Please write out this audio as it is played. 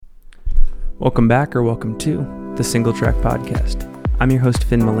Welcome back, or welcome to the Single Track Podcast. I'm your host,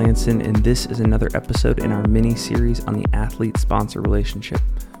 Finn Melanson, and this is another episode in our mini-series on the athlete-sponsor relationship.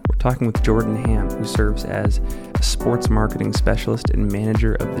 We're talking with Jordan Ham, who serves as a sports marketing specialist and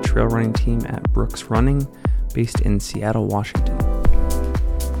manager of the trail running team at Brooks Running, based in Seattle, Washington.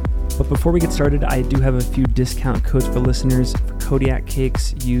 But before we get started, I do have a few discount codes for listeners. For Kodiak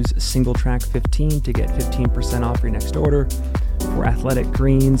Cakes, use SingleTrack15 to get 15% off your next order. For Athletic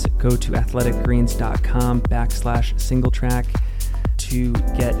Greens, go to athleticgreens.com/SingleTrack to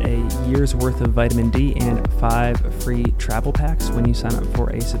get a year's worth of vitamin D and 5 free travel packs when you sign up for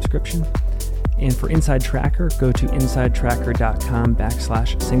a subscription. And for Inside Tracker, go to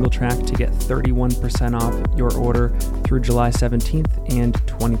insidetracker.com/SingleTrack to get 31% off your order through July 17th and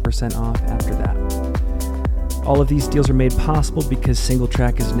 20% off after that. All of these deals are made possible because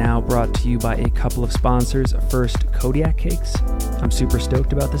SingleTrack is now brought to you by a couple of sponsors. First, Kodiak Cakes. I'm super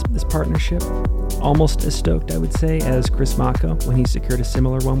stoked about this partnership. Almost as stoked, I would say, as Chris Mako when he secured a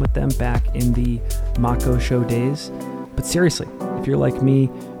similar one with them back in the Mako Show days. But seriously, if you're like me,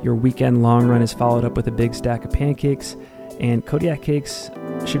 your weekend long run is followed up with a big stack of pancakes, and Kodiak Cakes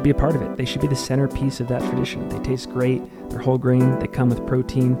should be a part of it. They should be the centerpiece of that tradition. They taste great, they're whole grain, they come with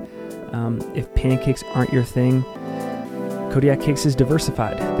protein. If pancakes aren't your thing, Kodiak Cakes is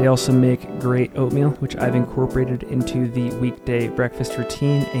diversified. They also make great oatmeal, which I've incorporated into the weekday breakfast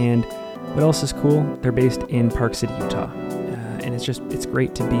routine. And what else is cool? They're based in Park City, Utah. And it's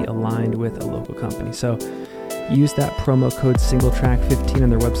great to be aligned with a local company. So use that promo code SingleTrack15 on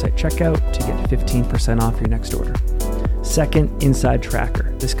their website checkout to get 15% off your next order. Second, Inside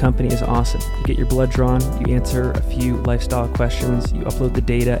Tracker. This company is awesome. You get your blood drawn, you answer a few lifestyle questions, you upload the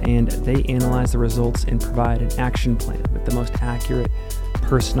data, and they analyze the results and provide an action plan with the most accurate,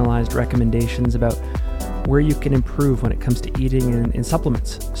 personalized recommendations about where you can improve when it comes to eating and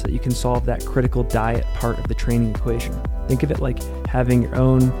supplements so that you can solve that critical diet part of the training equation. Think of it like having your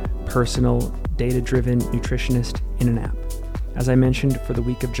own personal, data-driven nutritionist in an app. As I mentioned, for the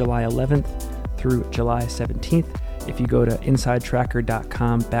week of July 11th through July 17th, if you go to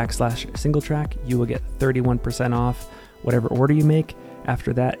insidetracker.com/SingleTrack, you will get 31% off whatever order you make.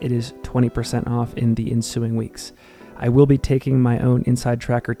 After that, it is 20% off in the ensuing weeks. I will be taking my own Inside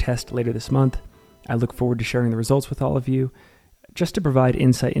Tracker test later this month. I look forward to sharing the results with all of you, just to provide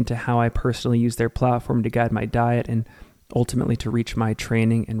insight into how I personally use their platform to guide my diet and ultimately to reach my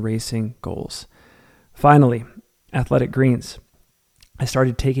training and racing goals. Finally, Athletic Greens. I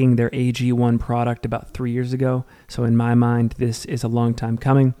started taking their AG1 product about 3 years ago, so in my mind, this is a long time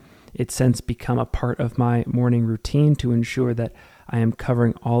coming. It's since become a part of my morning routine to ensure that I am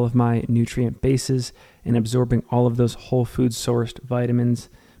covering all of my nutrient bases and absorbing all of those whole food sourced vitamins,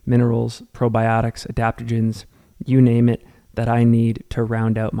 minerals, probiotics, adaptogens, you name it, that I need to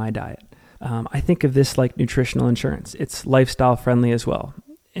round out my diet. I think of this like nutritional insurance. It's lifestyle friendly as well,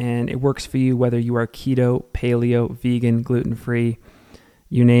 and it works for you whether you are keto, paleo, vegan, gluten-free,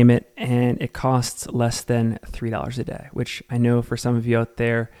 you name it, and it costs less than $3 a day, which I know for some of you out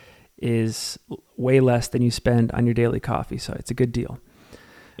there is way less than you spend on your daily coffee, so it's a good deal.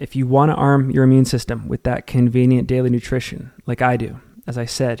 If you want to arm your immune system with that convenient daily nutrition, like I do, as I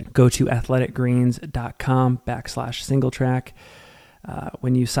said, go to athleticgreens.com/SingleTrack.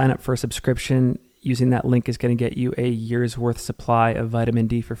 When you sign up for a subscription, using that link is going to get you a year's worth supply of vitamin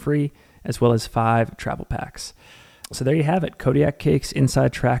D for free, as well as 5 travel packs. So there you have it. Kodiak Cakes,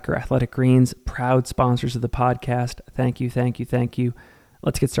 Inside Tracker, Athletic Greens, proud sponsors of the podcast. Thank you, thank you, thank you.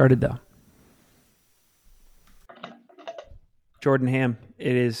 Let's get started though. Jordan Ham,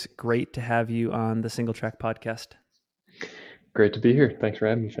 it is great to have you on the Single Track Podcast. Great to be here. Thanks for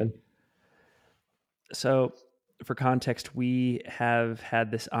having me, Finn. So for context, we have had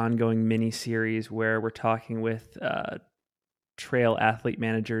this ongoing mini series where we're talking with trail athlete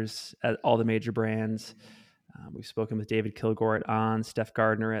managers at all the major brands. We've spoken with David Kilgore at On, Steph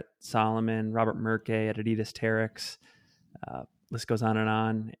Gardner at Salomon, Robert Merke at Adidas Terrex. List goes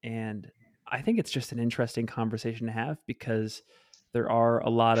on. And I think it's just an interesting conversation to have because there are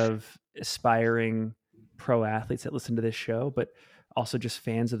a lot of aspiring pro athletes that listen to this show, but also just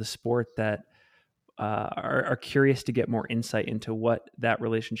fans of the sport that are curious to get more insight into what that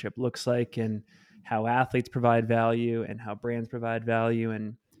relationship looks like and how athletes provide value and how brands provide value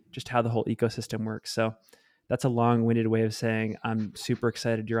and just how the whole ecosystem works. So that's a long-winded way of saying I'm super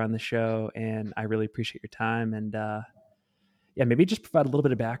excited you're on the show and I really appreciate your time. And maybe just provide a little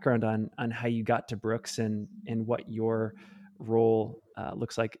bit of background on how you got to Brooks and what your role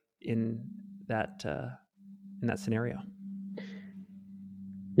looks like in that scenario.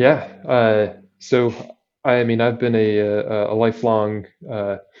 Yeah. So, I mean, I've been a lifelong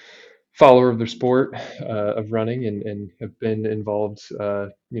follower of the sport of running, and have been involved,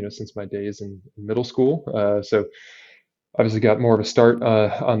 since my days in middle school. So obviously got more of a start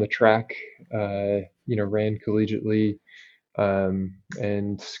on the track. Ran collegiately,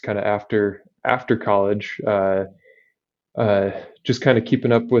 and kind of after college, just kind of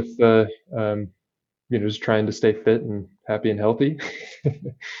keeping up with just trying to stay fit and happy and healthy.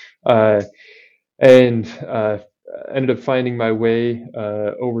 uh, and ended up finding my way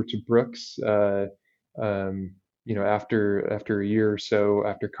over to Brooks. After a year or so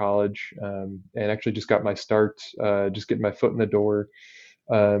after college, and actually just got my start, just getting my foot in the door.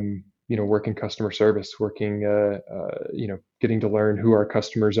 Working customer service, getting to learn who our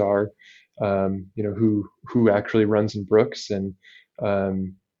customers are, who actually runs in Brooks, and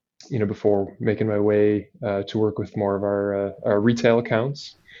um, before making my way to work with more of our retail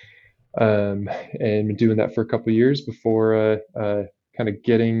accounts, and been doing that for a couple of years before kind of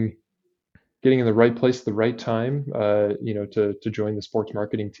getting in the right place at the right time, to join the sports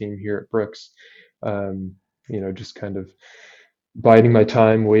marketing team here at Brooks. Just kind of biding my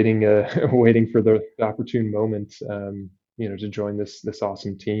time, waiting waiting for the opportune moment, to join this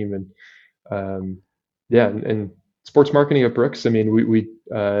awesome team. And yeah, and sports marketing at Brooks. I mean, we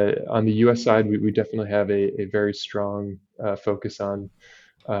on the U.S. side, we definitely have a very strong focus on,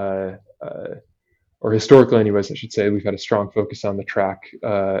 uh, uh, or historically, anyways, I should say, we've had a strong focus on the track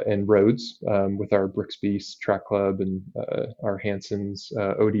and roads, with our Brooks Beast Track Club and our Hanson's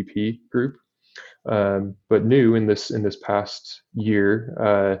ODP group. But new in this past year,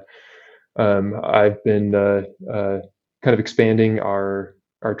 I've been kind of expanding our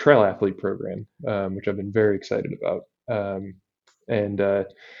trail athlete program, which I've been very excited about. And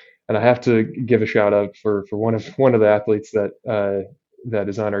and I have to give a shout out for one of the athletes that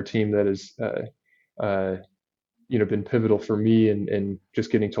is on our team that is been pivotal for me, and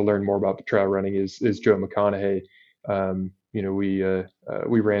just getting to learn more about the trail running is Joe McConaughey.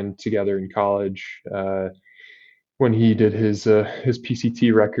 We ran together in college. When he did his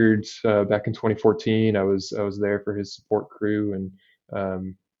PCT records back in 2014, I was there for his support crew, and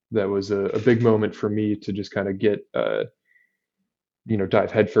that was a big moment for me to just kind of get dive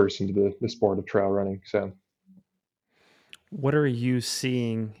headfirst into the sport of trail running. So What are you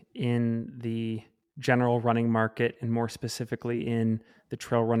seeing in the general running market, and more specifically in the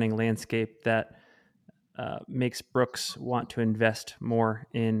trail running landscape, that makes Brooks want to invest more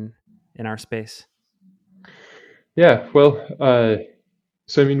in our space? yeah, well,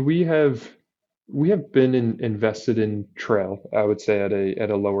 so I mean, we have been invested in trail, I would say, at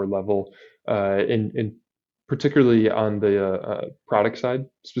a lower level, in particularly on the product side,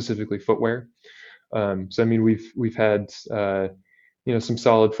 specifically footwear. So I mean, we've had some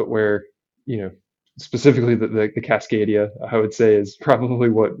solid footwear, specifically the Cascadia, I would say, is probably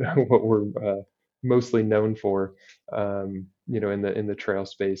what we're mostly known for, in the trail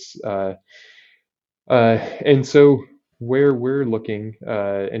space. And so where we're looking,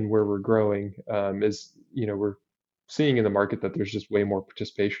 and where we're growing, is, we're seeing in the market that there's just way more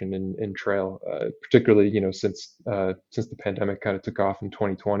participation in trail, particularly, since the pandemic kind of took off in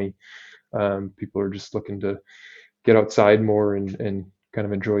 2020. People are just looking to get outside more, and kind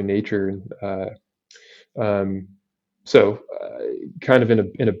of enjoy nature. And so, kind of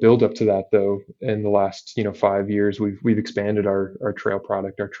in a build up to that, though, in the last 5 years, we've expanded our trail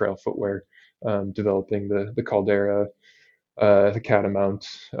product, our trail footwear, developing the Caldera, the Catamount,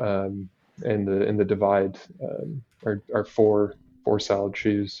 and the Divide, our four solid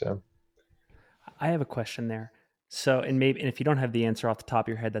shoes. So I have a question there. So, and if you don't have the answer off the top of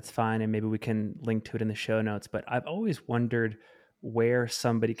your head, that's fine, and maybe we can link to it in the show notes. But I've always wondered where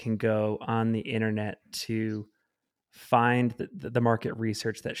somebody can go on the internet to find the market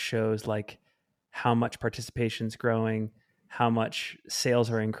research that shows like how much participation is growing, how much sales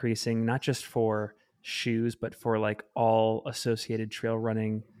are increasing, not just for shoes, but for like all associated trail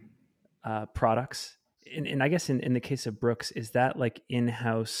running products. And I guess in the case of Brooks, is that like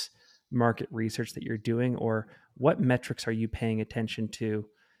in-house market research that you're doing, or what metrics are you paying attention to?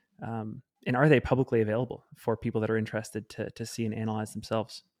 And are they publicly available for people that are interested to see and analyze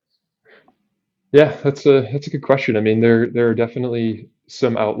themselves? yeah, that's a good question. I mean, there are definitely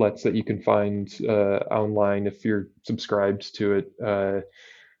some outlets that you can find online if you're subscribed to it.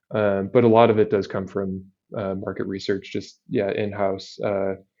 But a lot of it does come from market research, just, yeah, in-house,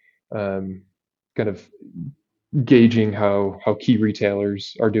 um, kind of gauging how key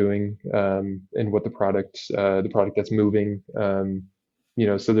retailers are doing, and what the product that's moving.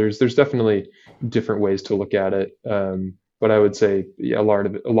 So there's definitely different ways to look at it. But I would say, yeah, a lot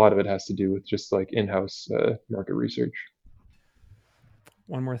of it has to do with just like in-house market research.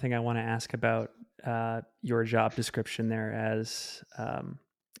 One more thing I want to ask about your job description there as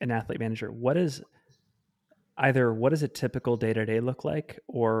an athlete manager. What does a typical day to day look like,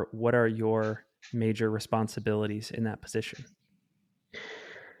 or what are your major responsibilities in that position?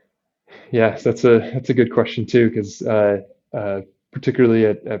 Yeah, so that's a good question too, because particularly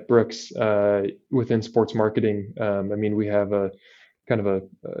at Brooks, within sports marketing, I mean, we have a kind of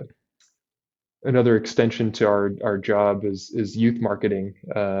another extension to our job is youth marketing.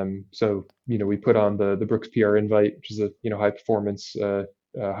 So we put on the Brooks PR Invite, which is a high performance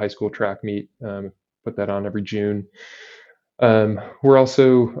high school track meet. Put that on every June. We're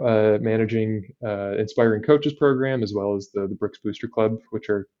also managing Inspiring Coaches program as well as the Brooks Booster Club, which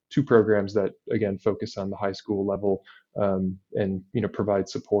are two programs that again focus on the high school level, and provide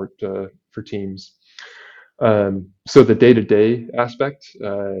support for teams. So the day-to-day aspect,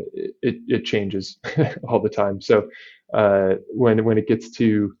 it changes all the time. So when it gets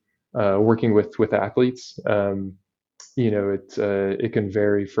to working with athletes, it can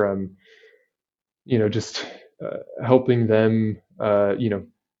vary from just helping them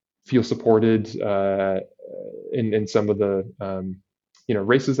feel supported in some of the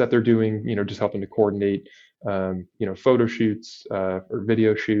races that they're doing. Just helping to coordinate photo shoots or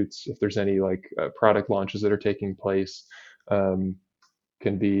video shoots if there's any like product launches that are taking place.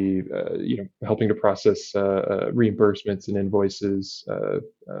 Can be helping to process reimbursements and invoices,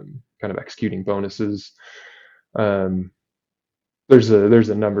 kind of executing bonuses. Um, there's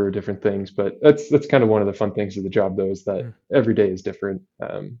a number of different things, but that's kind of one of the fun things of the job, though, is that Mm. every day is different.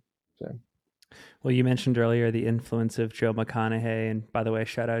 So. Well, you mentioned earlier the influence of Joe McConaughy, and by the way,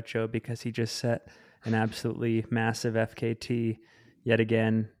 shout out Joe because he just set an absolutely massive FKT yet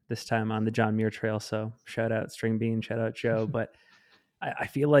again, this time on the John Muir Trail. So shout out String Bean, shout out Joe. But I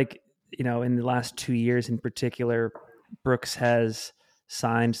feel like, in the last 2 years in particular, Brooks has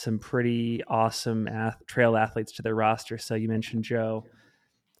signed some pretty awesome trail athletes to their roster. So you mentioned Joe,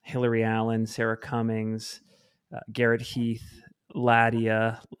 Hillary Allen, Sarah Cummings, Garrett Heath,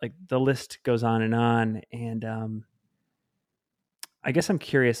 Ladia, like the list goes on and on. And I guess I'm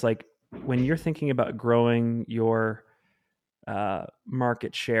curious, like when you're thinking about growing your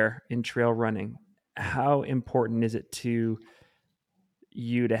market share in trail running, how important is it to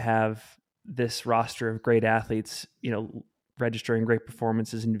you to have this roster of great athletes, registering great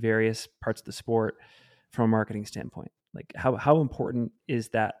performances in various parts of the sport from a marketing standpoint? Like how important is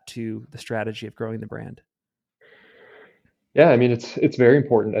that to the strategy of growing the brand? Yeah, I mean it's very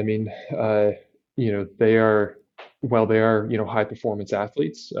important. I mean, they are while they are high performance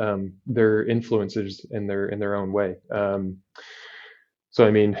athletes, they're influencers in their own way. So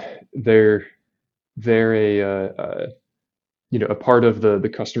I mean, they're they're a part of the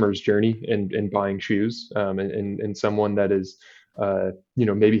customer's journey in buying shoes, and someone that is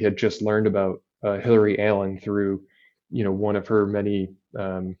maybe had just learned about Hillary Allen through one of her many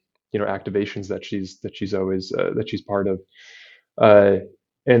activations that she's always that she's part of, uh,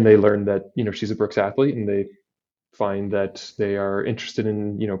 and they learn that she's a Brooks athlete, and they find that they are interested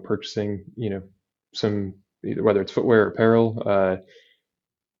in purchasing some, whether it's footwear or apparel.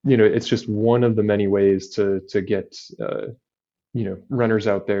 It's just one of the many ways to get runners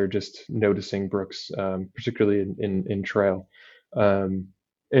out there just noticing Brooks, particularly in trail. Um,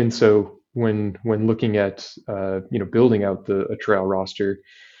 and so when looking at building out a trail roster,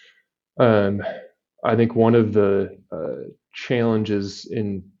 um, I think one of the challenges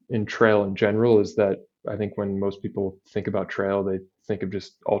in trail in general is that I think when most people think about trail, they think of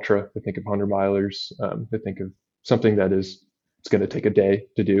just ultra, they think of 100 milers, they think of something that is it's going to take a day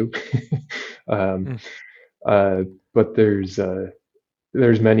to do. um, Mm. uh, but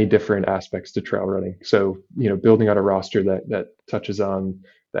there's many different aspects to trail running. So, building out a roster that touches on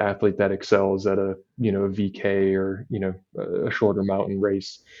the athlete that excels at a VK or, a shorter mountain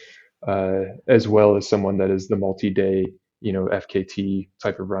race, as well as someone that is the multi-day, FKT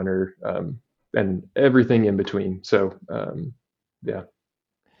type of runner, and everything in between. So, yeah.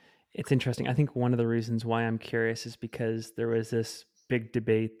 It's interesting. I think one of the reasons why I'm curious is because there was this big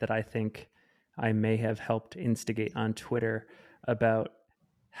debate that I think I may have helped instigate on Twitter about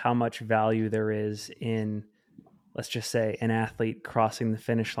how much value there is in, let's just say, an athlete crossing the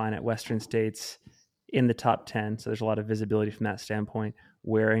finish line at Western States in the top 10. So there's a lot of visibility from that standpoint,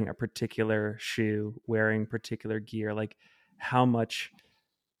 wearing a particular shoe, wearing particular gear. Like, how much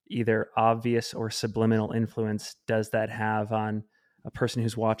either obvious or subliminal influence does that have on a person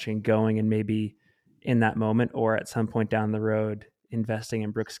who's watching, going and maybe in that moment or at some point down the road investing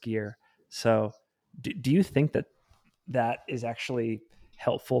in Brooks gear? So do you think that that is actually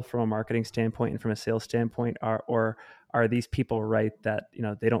helpful from a marketing standpoint and from a sales standpoint? Or are these people right that,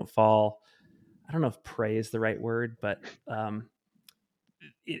 they don't fall, I don't know if prey is the right word, but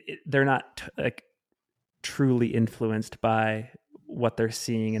they're not like truly influenced by what they're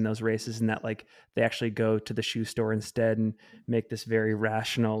seeing in those races, and that like they actually go to the shoe store instead and make this very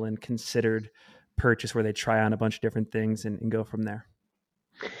rational and considered purchase where they try on a bunch of different things and go from there.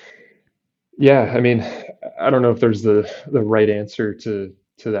 Yeah, I mean, I don't know if there's the right answer to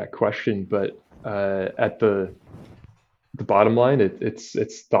that question, but at the bottom line,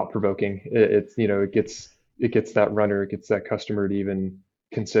 it's thought provoking. It's it gets that runner, it gets that customer to even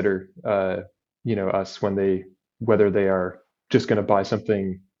consider us when they whether they are just going to buy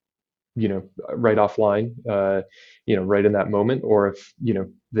something right offline, right in that moment, or if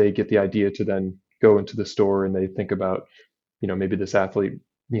they get the idea to then go into the store and they think about maybe this athlete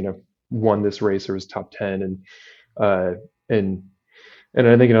you know won this race or was top 10, uh, and and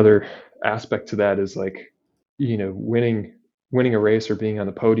I think another aspect to that is like, winning a race or being on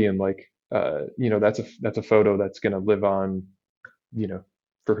the podium, like, that's a photo that's going to live on, you know,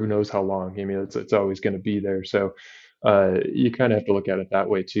 for who knows how long. I mean, it's always going to be there. So you kind of have to look at it that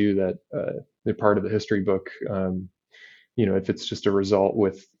way too. That they're part of the history book. If it's just a result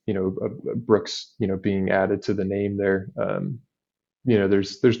with a Brooks being added to the name there,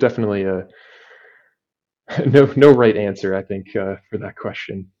 there's definitely a no right answer, I think, for that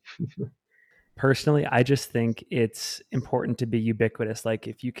question. Personally, I just think it's important to be ubiquitous. Like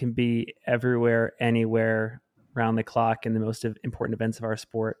if you can be everywhere, anywhere, round the clock in the most important events of our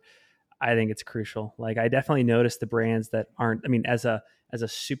sport, I think it's crucial. Like I definitely notice the brands that aren't. I mean, as a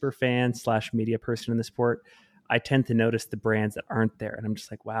super fan slash media person in the sport, I tend to notice the brands that aren't there, and I'm just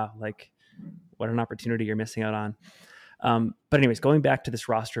like, wow, like what an opportunity you're missing out on. But anyways, going back to this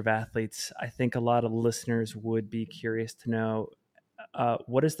roster of athletes, I think a lot of listeners would be curious to know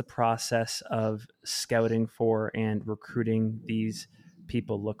what is the process of scouting for and recruiting these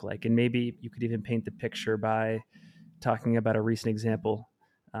people look like, and maybe you could even paint the picture by talking about a recent example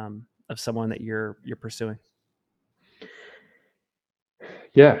of someone that you're pursuing.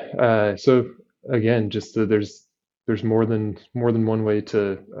 Yeah. So again, just there's more than one way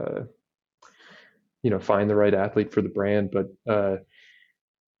to find the right athlete for the brand, but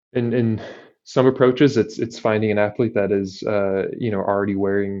in some approaches, it's finding an athlete that is already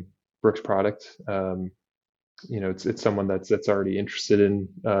wearing Brooks product. It's someone that's already interested in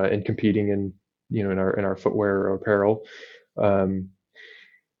competing in our footwear or apparel. Um,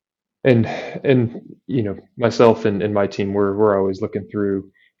 and myself and my team, we're always looking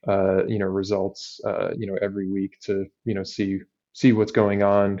through results every week to see what's going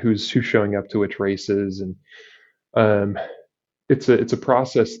on, who's showing up to which races, and um, it's a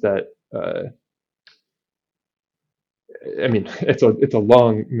process that I mean, it's a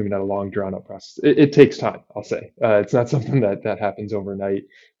long, maybe not a long drawn out process. It takes time, I'll say. It's not something that happens overnight,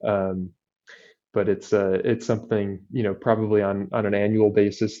 um, but it's something probably on an annual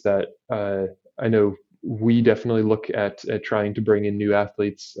basis that I know we definitely look at trying to bring in new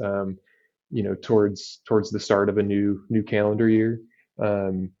athletes, towards the start of a new calendar year,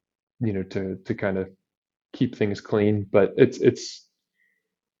 to kind of keep things clean. But it's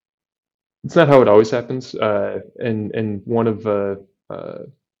not how it always happens. And one of uh,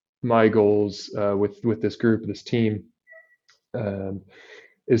 my goals with this group, this team, um,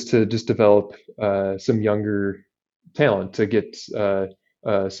 is to just develop some younger talent to get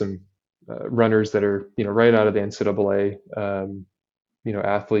some runners that are right out of the NCAA,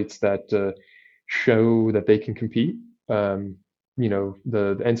 athletes that show that they can compete. The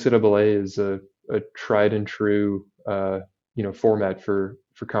NCAA is a tried and true format for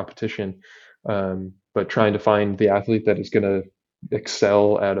competition, but trying to find the athlete that is going to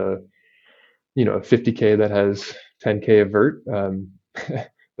excel at a 50K that has 10K of vert.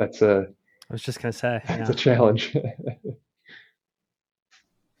 That's a I was just gonna say, that's a yeah. challenge.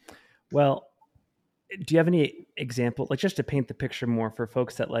 Well, do you have any example, like just to paint the picture more for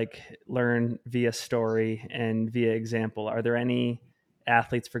folks that like learn via story and via example? Are there any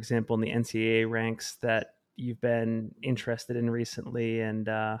athletes, for example, in the NCAA ranks that you've been interested in recently? And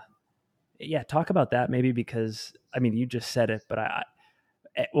yeah, talk about that maybe, because I mean, you just said it, but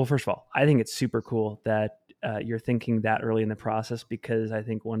well, first of all, I think it's super cool that you're thinking that early in the process, because I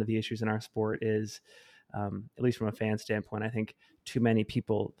think one of the issues in our sport is, at least from a fan standpoint, I think too many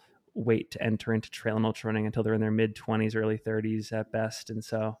people wait to enter into trail and ultra running until they're in their mid 20s, early 30s at best. And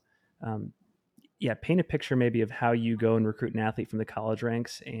so, um, yeah, paint a picture maybe of how you go and recruit an athlete from the college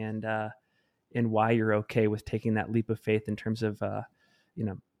ranks, and why you're okay with taking that leap of faith in terms of, you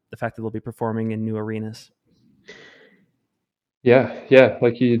know, the fact that they'll be performing in new arenas. Yeah,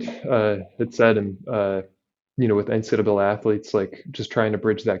 like you had said, and with NCAA athletes, like just trying to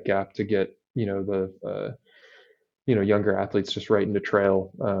bridge that gap to get the younger athletes just right into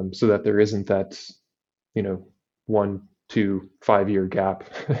trail, so that there isn't that 1 to 5 year gap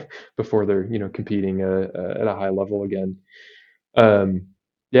before they're competing at a high level again. Um,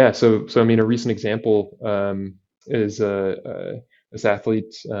 yeah, so I mean, a recent example is this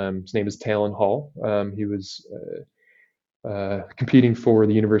athlete. His name is Talon Hall. He was competing for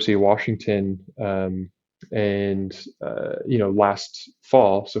the University of Washington, and last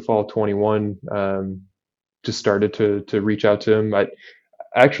fall, so fall 21, just started to reach out to him. I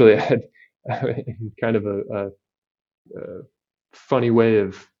actually had kind of a funny way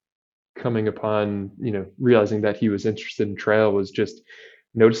of coming upon, realizing that he was interested in trail was just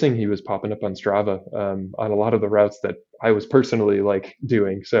noticing he was popping up on Strava, on a lot of the routes that I was personally like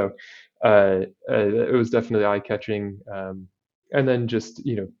doing. So it was definitely eye catching. And then just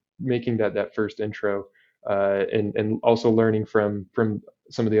making that first intro, and also learning from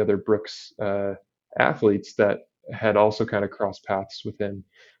some of the other Brooks athletes that had also kind of crossed paths with him,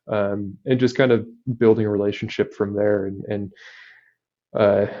 and just kind of building a relationship from there, and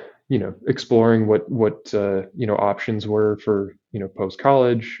uh, exploring what options were for post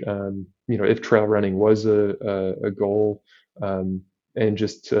college. If trail running was a goal, and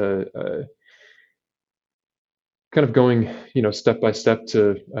just kind of going step by step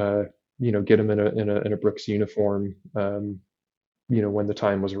to get him in a Brooks uniform. When the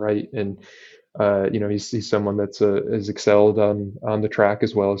time was right, and he's someone that's has excelled on the track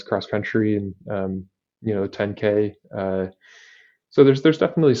as well as cross country, and 10K. So there's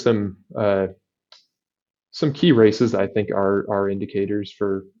definitely some key races that I think are indicators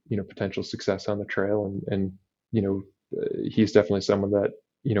for potential success on the trail, and he's definitely someone that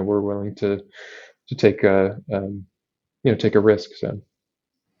we're willing to take a risk. So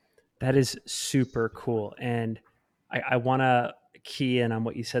That is super cool. And I want to key in on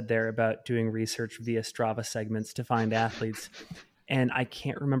what you said there about doing research via Strava segments to find athletes. And I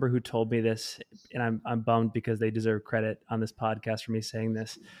can't remember who told me this, and I'm bummed because they deserve credit on this podcast for me saying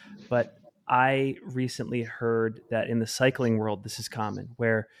this. But I recently heard that in the cycling world, this is common,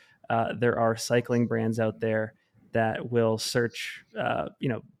 where there are cycling brands out there that will search,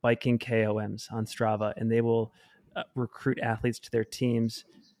 biking KOMs on Strava, and they will recruit athletes to their teams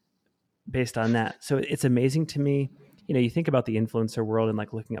based on that. So it's amazing to me. You think about the influencer world and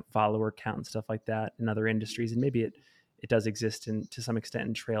like looking up follower count and stuff like that in other industries, and maybe it does exist in to some extent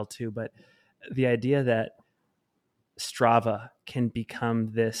in trail too. But the idea that Strava can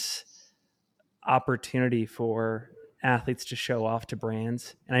become this opportunity for athletes to show off to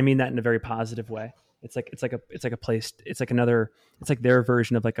brands, and I mean that in a very positive way. It's like a place. It's like their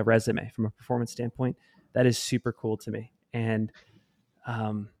version of like a resume from a performance standpoint. That is super cool to me, and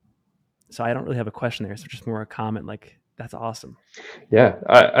um, so I don't really have a question there. So just more a comment. Like that's awesome. yeah,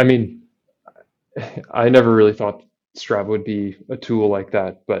 I mean, I never really thought Strava would be a tool like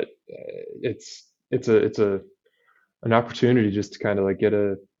that, but it's a an opportunity just to kind of like get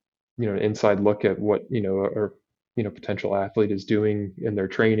a an inside look at what or potential athlete is doing in their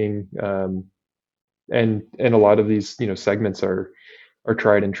training, and a lot of these segments are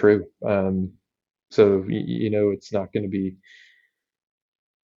tried and true. So it's not going to be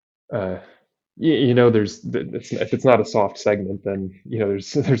uh, there's if it's not a soft segment, then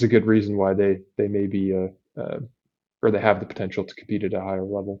there's a good reason why they may be or they have the potential to compete at a higher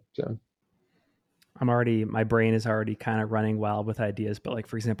level. So My brain is already kind of running wild with ideas. But like,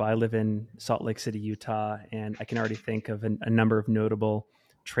 for example, I live in Salt Lake City, Utah, and I can already think of a number of notable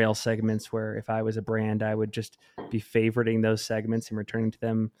trail segments where if I was a brand, I would just be favoriting those segments and returning to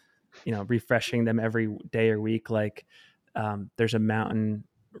them, refreshing them every day or week. Like, there's a mountain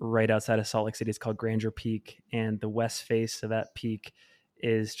right outside of Salt Lake City. It's called Grandeur Peak, and the west face of that peak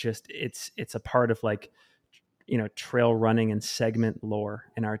is just it's a part of like trail running and segment lore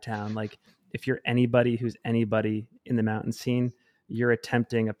in our town. Like if you're anybody who's anybody in the mountain scene, you're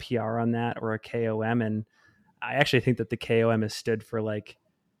attempting a PR on that or a KOM. And I actually think that the KOM has stood for like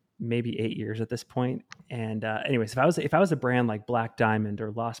maybe 8 years at this point. And anyways, if I was a brand like Black Diamond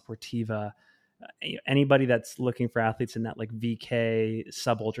or La Sportiva, anybody that's looking for athletes in that like VK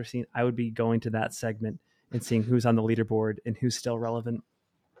sub ultra scene, I would be going to that segment and seeing who's on the leaderboard and who's still relevant.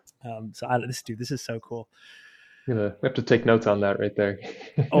 This is so cool. we have to take notes on that right there.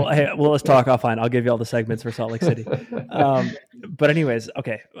 Oh, hey, well, let's talk offline. I'll give you all the segments for Salt Lake City. But anyways,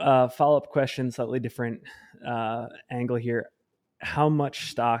 okay. Follow up question, slightly different angle here. How much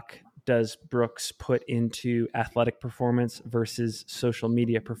stock does Brooks put into athletic performance versus social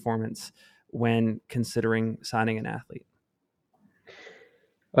media performance when considering signing an athlete?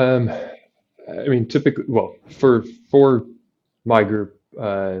 Um, I mean, typically, well, for my group,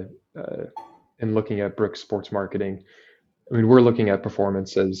 and looking at Brooks Sports Marketing, I mean, we're looking at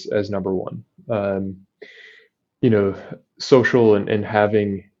performance as number one. You know, social and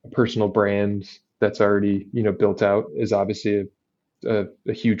having a personal brand that's already, built out is obviously a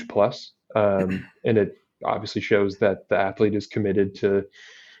huge plus. And it obviously shows that the athlete is committed to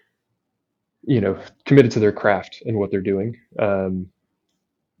their craft and what they're doing.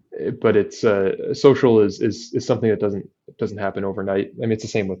 But it's social is something that doesn't happen overnight. I mean, it's the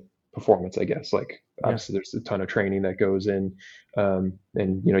same with performance, I guess. Like Yeah. obviously, there's a ton of training that goes in, and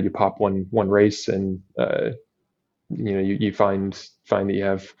you pop one race, and you find that you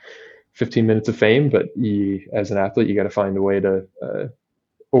have 15 minutes of fame, but as an athlete, you got to find a way to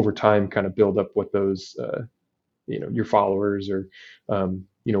over time kind of build up what those your followers or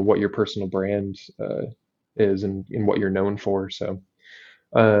what your personal brand is and what you're known for. So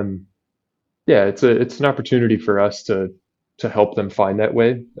um, yeah, it's an opportunity for us to help them find that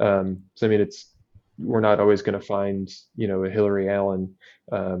way. So I mean, we're not always going to find a Hillary Allen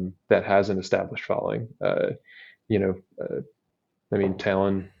that has an established following. You know, I mean,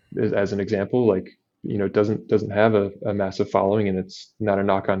 Talon as an example, like doesn't have a massive following, and it's not a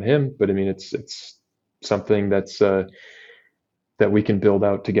knock on him, but I mean, it's something that we can build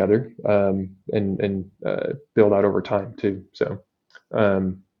out together, and build out over time too. So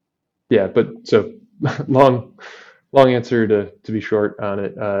um, yeah, but so long long answer to be short on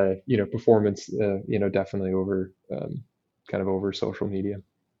it. Performance, definitely over kind of over social media.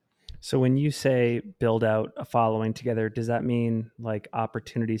 So when you say build out a following together, does that mean like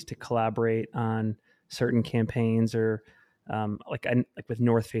opportunities to collaborate on certain campaigns or like with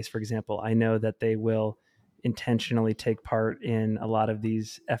North Face, for example? I know that they will intentionally take part in a lot of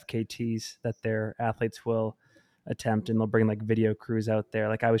these FKTs that their athletes will attempt, and they'll bring like video crews out there.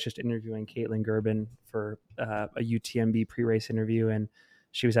 Like I was just interviewing Caitlin Gerben for a UTMB pre-race interview, and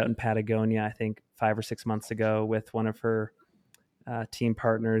she was out in Patagonia, I think 5 or 6 months ago, with one of her team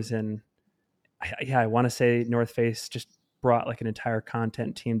partners. And I want to say North Face just brought like an entire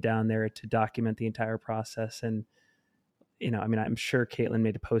content team down there to document the entire process. And, I mean, I'm sure Caitlin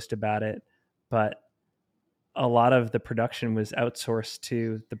made a post about it, but a lot of the production was outsourced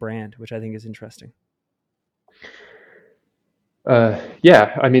to the brand, which I think is interesting.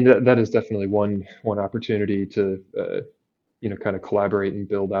 Yeah, I mean that is definitely one opportunity to kind of collaborate and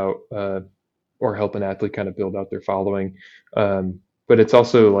build out or help an athlete kind of build out their following. But it's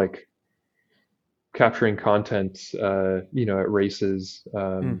also like capturing content, at races,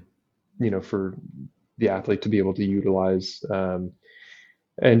 Mm, for the athlete to be able to utilize,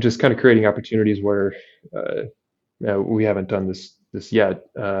 and just kind of creating opportunities where we haven't done this yet,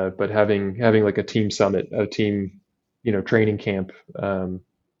 but having like a team summit, a team, training camp, and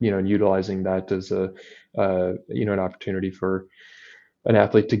utilizing that as an opportunity for an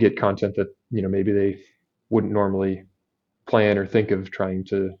athlete to get content that maybe they wouldn't normally plan or think of trying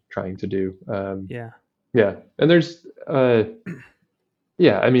to do. yeah. Yeah, and there's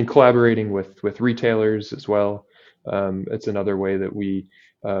yeah, I mean collaborating with retailers as well. It's another way that we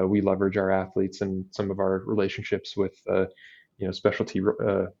leverage our athletes and some of our relationships with specialty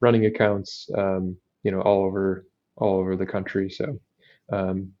running accounts, all over the country. So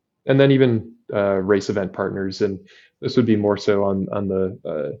and then even race event partners, and this would be more so on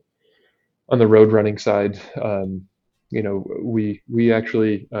the road running side. We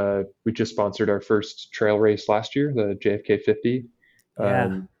actually we just sponsored our first trail race last year, the JFK 50. Yeah.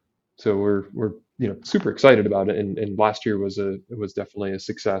 Um, so we're super excited about it, and last year was definitely a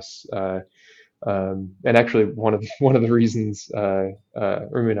success. And actually, one of the reasons, or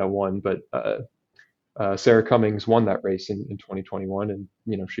maybe not one, but Sarah Cummings won that race in 2021, and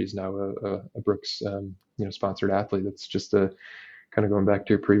she's now a Brooks sponsored athlete. That's just a kind of going back to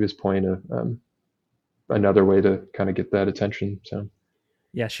your previous point of another way to kind of get that attention. So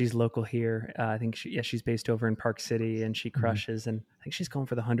Yeah, she's local here. I think she's based over in Park City, and she mhm, crushes. And I think she's going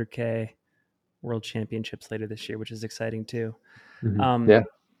for the 100K World Championships later this year, which is exciting too. Um, yeah.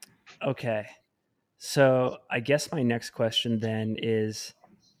 okay, so I guess my next question then is,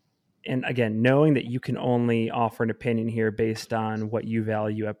 and again, knowing that you can only offer an opinion here based on what you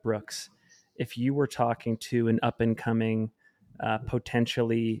value at Brooks, if you were talking to an up and coming,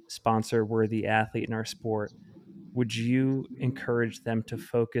 potentially sponsor worthy athlete in our sport, would you encourage them to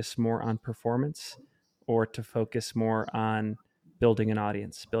focus more on performance or to focus more on building an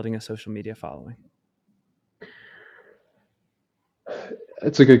audience, building a social media following?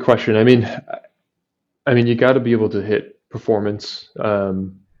 It's a good question. I mean, you got to be able to hit performance.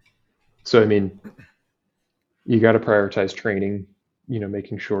 So I mean, you got to prioritize training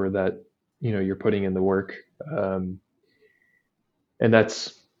making sure that, you're putting in the work. Um, and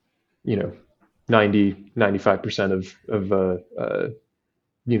that's, you know, 95% of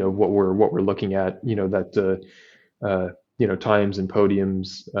what we're looking at, times and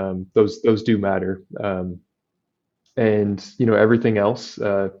podiums, those do matter. And, everything else,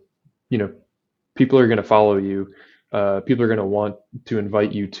 you know, people are going to follow you. People are going to want to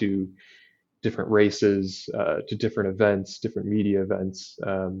invite you to different races, to different events, different media events,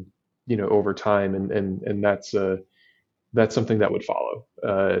 over time. And that's something that would follow.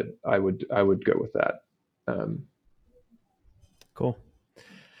 I would go with that. Um, Cool.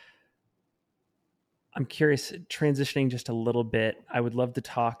 I'm curious, transitioning just a little bit, I would love to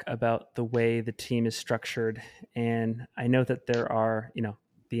talk about the way the team is structured. And I know that there are,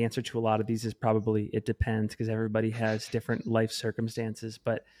 the answer to a lot of these is probably it depends because everybody has different life circumstances.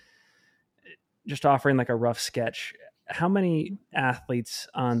 But just offering like a rough sketch, how many athletes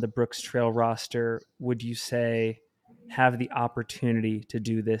on the Brooks Trail roster would you say have the opportunity to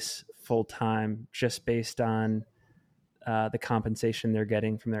do this full time just based on the compensation they're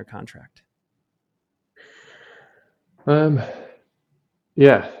getting from their contract? um,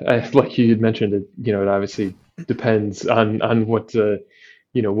 yeah, like you had mentioned, it obviously depends on what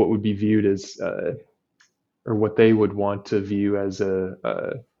would be viewed as, or what they would want to view as a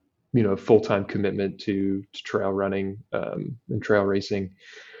full-time commitment to trail running, and trail racing.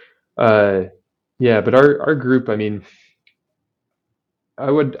 Uh, yeah, but our group, I mean, I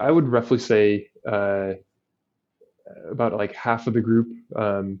would roughly say, about like half of the group,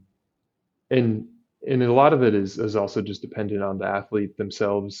 and and a lot of it is also just dependent on the athlete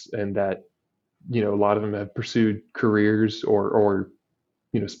themselves, and that, a lot of them have pursued careers, or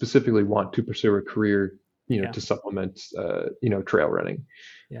specifically want to pursue a career, Yeah. to supplement, trail running.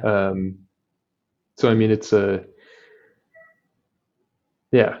 Yeah. Um, so I mean, it's a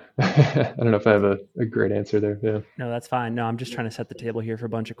yeah. I don't know if I have a great answer there. Yeah. No, that's fine. No, I'm just trying to set the table here for a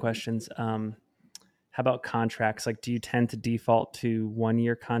bunch of questions. How about contracts? Like, do you tend to default to 1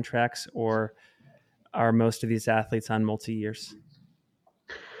 year contracts, or are most of these athletes on multi years?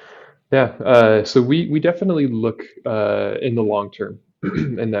 Yeah. So we definitely look, in the long term,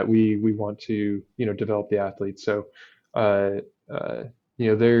 and that we want to, develop the athletes. So, uh, uh,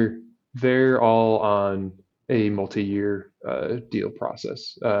 they're all on a multi-year, deal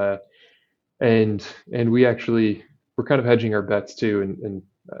process. And we're kind of hedging our bets too. And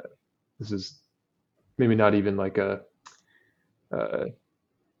this is maybe not even like uh,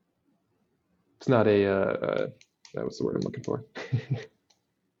 it's not what's the word I'm looking for?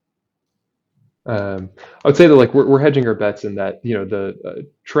 I would say that, like, we're hedging our bets in that, the,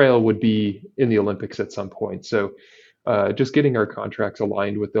 trail would be in the Olympics at some point. So, just getting our contracts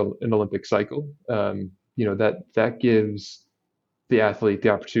aligned with an Olympic cycle, that gives the athlete the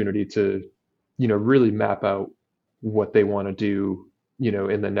opportunity to, really map out what they want to do,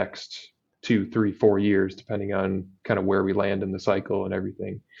 in the next 2, 3, 4 years, depending on kind of where we land in the cycle and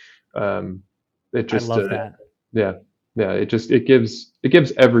everything. Um, it I just, love that. yeah, yeah, it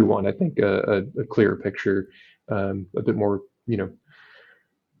gives everyone, I think, a clearer picture, a bit more,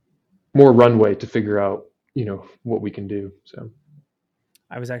 more runway to figure out, what we can do. So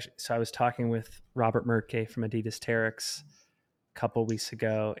I was talking with Robert Merke from Adidas Terex a couple weeks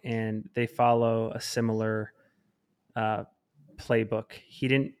ago, and they follow a similar uh, playbook. He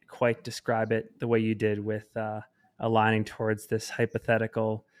didn't quite describe it the way you did with aligning towards this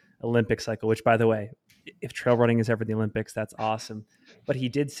hypothetical Olympic cycle, which, by the way, if trail running is ever the Olympics, that's awesome. But he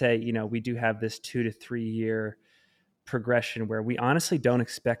did say, we do have this 2 to 3 year progression where we honestly don't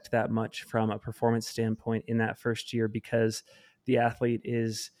expect that much from a performance standpoint in that first year because the athlete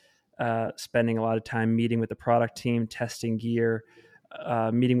is spending a lot of time meeting with the product team, testing gear,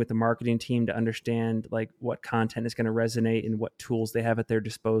 meeting with the marketing team to understand like what content is going to resonate and what tools they have at their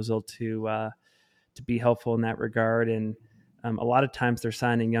disposal to be helpful in that regard. And a lot of times they're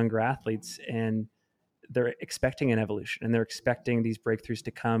signing younger athletes and they're expecting an evolution and they're expecting these breakthroughs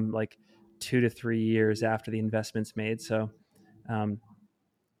to come like 2 to 3 years after the investment's made. So, um,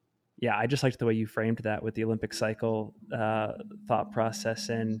 yeah, I just liked the way you framed that with the Olympic cycle thought process.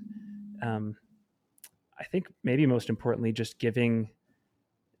 And um, I think maybe most importantly, just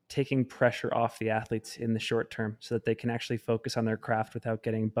taking pressure off the athletes in the short term so that they can actually focus on their craft without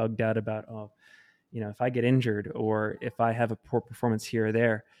getting bugged out about, if I get injured or if I have a poor performance here or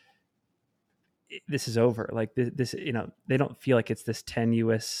there, this is over. Like this, they don't feel like it's this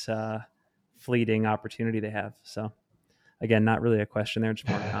tenuous, fleeting opportunity they have. So again, not really a question there, just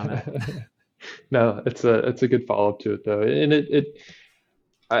more a comment. no, it's a good follow-up to it though, and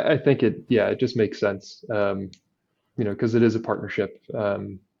I think it, yeah, it just makes sense. because it is a partnership.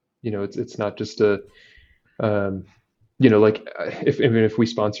 It's not just a, um, like if even if we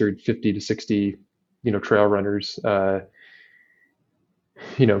sponsored 50 to 60, trail runners, maybe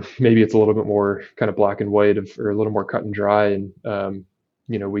it's a little bit more kind of black and white or a little more cut and dry. And,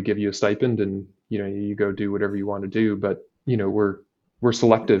 we give you a stipend and, you go do whatever you want to do. But, we're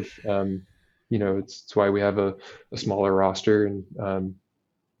selective. It's why we have a smaller roster and,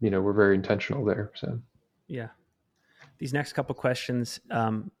 we're very intentional there. So, Yeah. These next couple questions,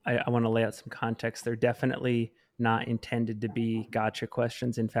 I want to lay out some context. They're definitely not intended to be gotcha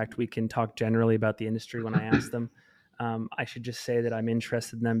questions. In fact, we can talk generally about the industry when I ask them. I should just say that I'm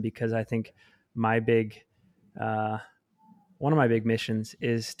interested in them because I think my big, one of my big missions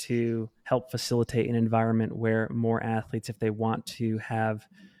is to help facilitate an environment where more athletes, if they want to have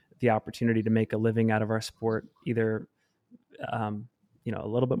the opportunity to make a living out of our sport, either a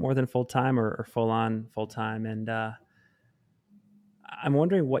little bit more than full time or full on full time. And I'm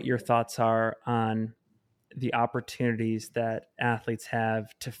wondering what your thoughts are on the opportunities that athletes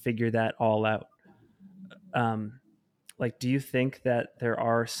have to figure that all out. Do you think that there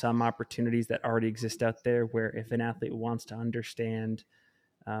are some opportunities that already exist out there where if an athlete wants to understand,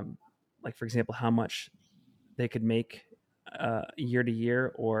 for example, how much they could make year to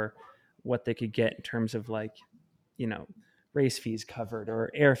year or what they could get in terms of race fees covered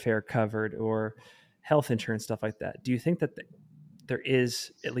or airfare covered or health insurance, stuff like that. Do you think that there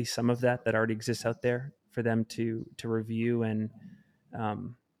is at least some of that already exists out there for them to review and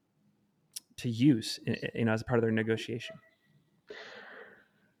to use, as a part of their negotiation?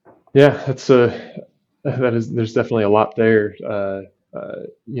 yeah, there's definitely a lot there.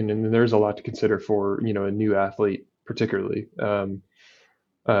 And there's a lot to consider for, a new athlete particularly,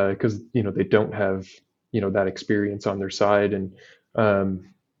 because, they don't have, that experience on their side. And,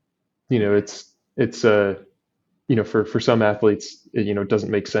 for some athletes, it doesn't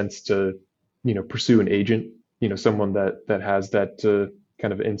make sense to, pursue an agent, someone that has that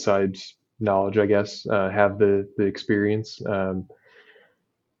kind of inside knowledge, I guess, have the experience.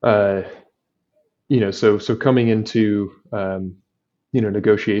 Uh, so coming into,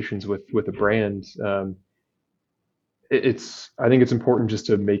 negotiations with a brand, I think it's important just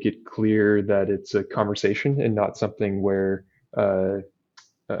to make it clear that it's a conversation and not something where, uh,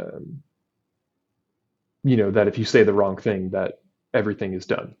 um, that if you say the wrong thing, that everything is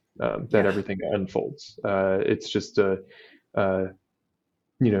done, that Yeah. everything unfolds. It's just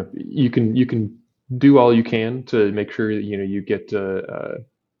you can do all you can to make sure that you get a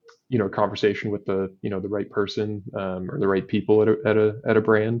conversation with the right person, or the right people at a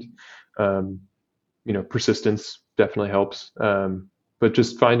brand. Um, Persistence definitely helps, but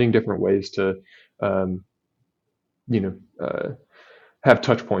just finding different ways to um, you know have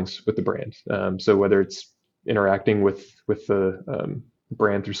touch points with the brand. So whether it's interacting with the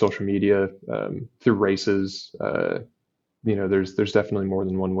brand through social media, through races, there's definitely more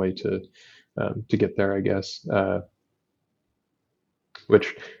than one way to get there, I guess.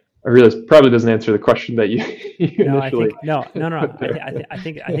 Which I realize probably doesn't answer the question that you, you No, I initially think no. put there. I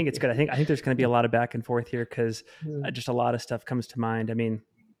think it's good. I think there's going to be a lot of back and forth here because Yeah. just a lot of stuff comes to mind. I mean,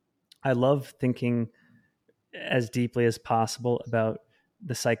 I love thinking as deeply as possible about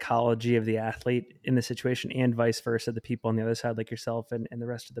the psychology of the athlete in the situation and vice versa, the people on the other side, like yourself and the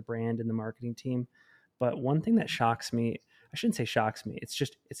rest of the brand and the marketing team. But one thing that shocks me, I shouldn't say shocks me,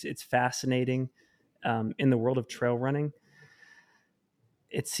 it's fascinating in the world of trail running.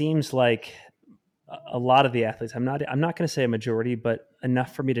 It seems like a lot of the athletes, I'm not going to say a majority, but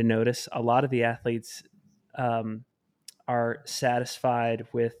enough for me to notice a lot of the athletes um, are satisfied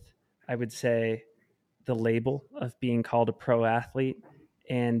with, I would say, the label of being called a pro athlete.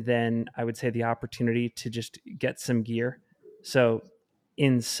 And then I would say the opportunity to just get some gear. So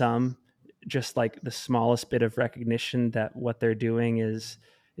in some, just like the smallest bit of recognition that what they're doing is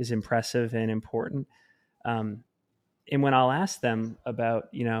impressive and important. Um, and when I'll ask them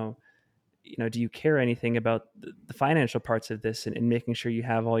about, do you care anything about the financial parts of this and making sure you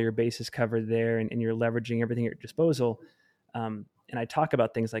have all your bases covered there and you're leveraging everything at your disposal? And I talk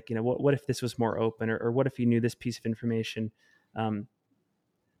about things like, what if this was more open or what if you knew this piece of information? Um,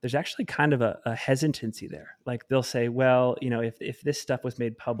 there's actually kind of a hesitancy there. Like they'll say, well, if this stuff was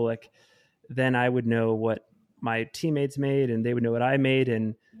made public, then I would know what my teammates made and they would know what I made.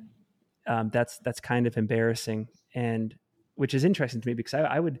 And that's kind of embarrassing. And which is interesting to me because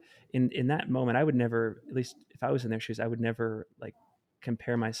I would, in that moment, I would never, at least if I was in their shoes, I would never like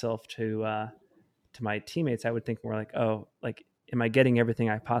compare myself to my teammates. I would think more like, oh, like, am I getting everything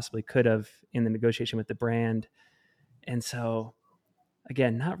I possibly could have in the negotiation with the brand? And so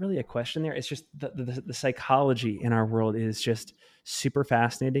again, not really a question there. It's just the psychology in our world is just super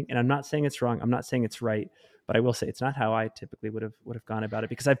fascinating. And I'm not saying it's wrong. I'm not saying it's right, but I will say it's not how I typically would have gone about it,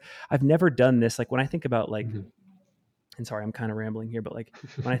 because I've never done this. Like when I think about like, Mhm. and sorry, I'm kind of rambling here, but like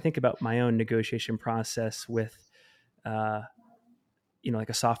when I think about my own negotiation process with, uh, like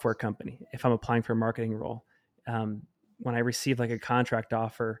a software company, if I'm applying for a marketing role, um, when I receive like a contract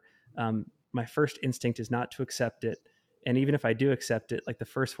offer, my first instinct is not to accept it. And even if I do accept it, like the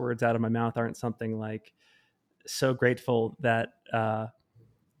first words out of my mouth aren't something like, so grateful that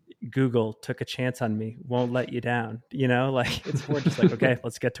Google took a chance on me, won't let you down. Like it's more just like, okay,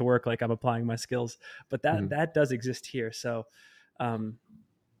 let's get to work. Like I'm applying my skills, but that Mhm. that does exist here. So um,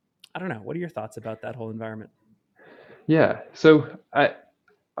 I don't know. What are your thoughts about that whole environment? Yeah. So I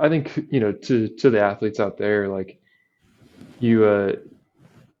think, to the athletes out there, like you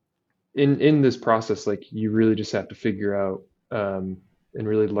in this process, like you really just have to figure out, and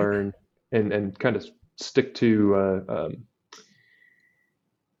really learn, and kind of stick to,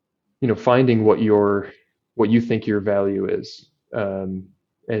 finding what you think your value is,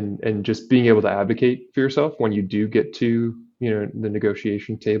 and just being able to advocate for yourself when you do get to, the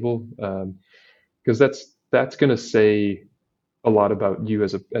negotiation table, because that's going to say a lot about you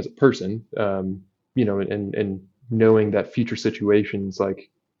as a person, and knowing that future situations, like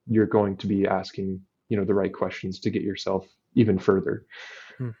you're going to be asking, the right questions to get yourself even further.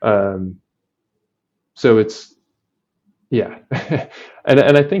 Hmm. Um, so it's yeah,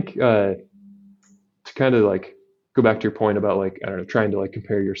 and I think, to kind of like go back to your point about, like, I don't know, trying to like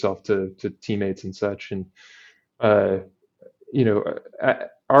compare yourself to teammates and such, and uh,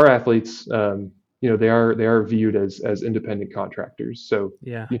 our athletes, they are viewed as independent contractors. So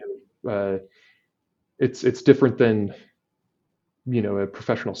Yeah. you it's different than, a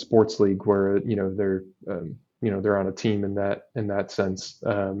professional sports league where, they're on a team in that sense,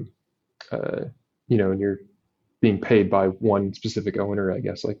 uh, and you're being paid by one specific owner, I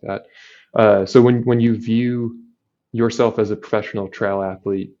guess, like that. So when you view yourself as a professional trail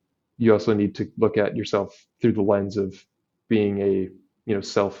athlete, you also need to look at yourself through the lens of being a,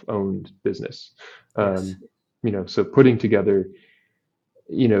 self-owned business. Yes. Um, so putting together,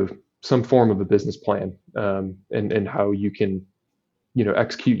 you know some form of a business plan, and how you can,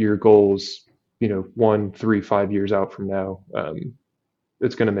 execute your goals, 1, 3, 5 years out from now.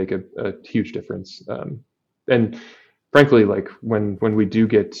 It's going to make a huge difference. And frankly, like when we do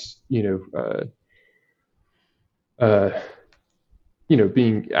get, uh,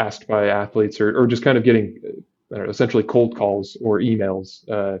 being asked by athletes, or just kind of getting, I don't know, essentially cold calls or emails,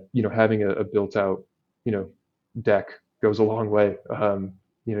 having a built out, you know, deck goes a long way.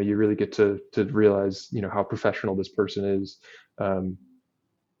 You really get to realize, how professional this person is, and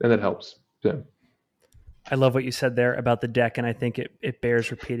that helps. So, I love what you said there about the deck, and I think it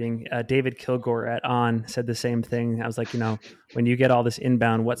bears repeating. David Kilgore at On said the same thing. I was like, when you get all this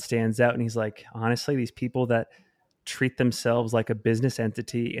inbound, what stands out? And he's like, honestly, these people that treat themselves like a business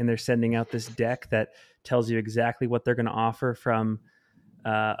entity, and they're sending out this deck that tells you exactly what they're going to offer from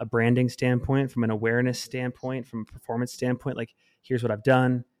a branding standpoint, from an awareness standpoint, from a performance standpoint. Like, here's what I've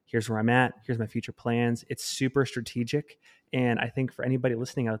done. Here's where I'm at. Here's my future plans. It's super strategic. And I think for anybody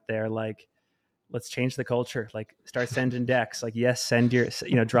listening out there, like, let's change the culture. Like, start sending decks. Like, yes, send your,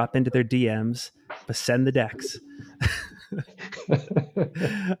 drop into their DMs, but send the decks.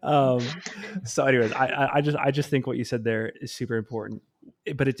 um, so, anyways, I just think what you said there is super important.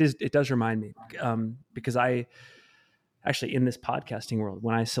 But it does remind me, because I actually, in this podcasting world,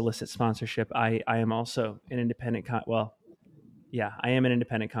 when I solicit sponsorship, I am also an independent. Well, yeah, I am an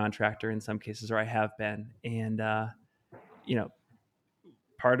independent contractor in some cases, or I have been, and you know,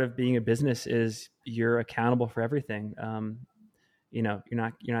 part of being a business is you're accountable for everything. You're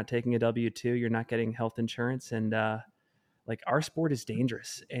not taking a W-2, you're not getting health insurance, and like, our sport is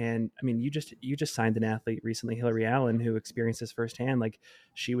dangerous. And I mean, you just signed an athlete recently, Hillary Allen, who experienced this firsthand. Like,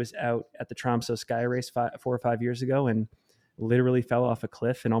 she was out at the Tromso Sky Race 4 or 5 years ago and literally fell off a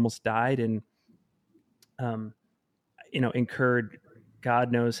cliff and almost died, and um, incurred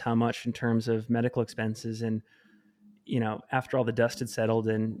God knows how much in terms of medical expenses. And after all the dust had settled,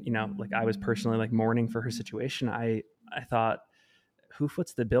 and like, I was personally like mourning for her situation, I thought, who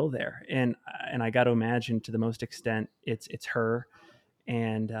foots the bill there? And I got to imagine, to the most extent, it's her.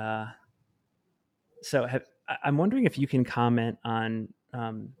 And so I'm wondering if you can comment on,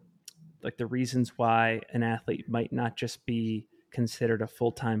 like, the reasons why an athlete might not just be considered a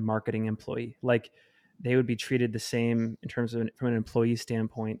full-time marketing employee. Like, they would be treated the same in terms of, from an employee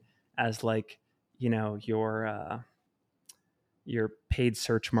standpoint, as like, your paid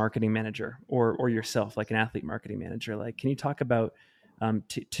search marketing manager, or yourself, like an athlete marketing manager. Like, can you talk about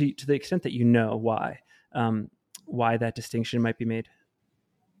to the extent that you know why that distinction might be made.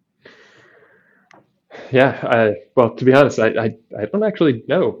 Yeah, well, to be honest, I don't actually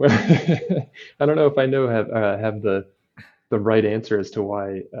know. I don't know if I have the right answer as to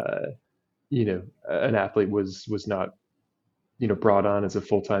why an athlete was not brought on as a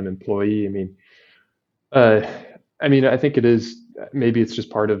full-time employee. Uh, I think it is, maybe it's just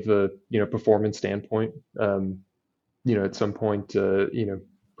part of the performance standpoint. At some point,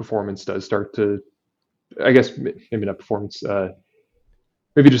 performance does start to, I guess, maybe not performance,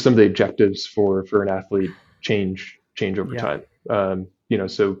 maybe just some of the objectives for an athlete change over Yeah. time.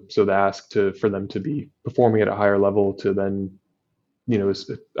 So the ask for them to be performing at a higher level to then,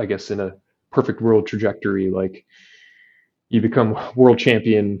 is, I guess, in a perfect world trajectory, like you become world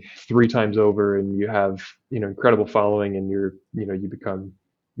champion 3 times over, and you have incredible following, and you become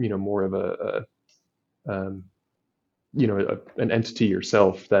more of um, an entity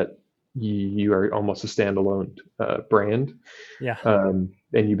yourself, that you are almost a standalone brand, Yeah.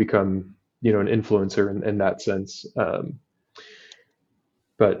 and you become an influencer in that sense.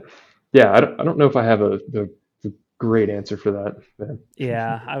 But yeah, I don't know if I have the great answer for that. Man.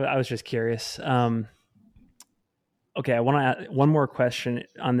 Yeah. I was just curious. Okay, I want to add one more question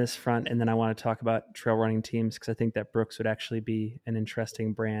on this front, and then I want to talk about trail running teams, because I think that Brooks would actually be an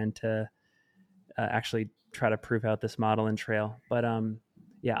interesting brand to actually try to prove out this model in trail. But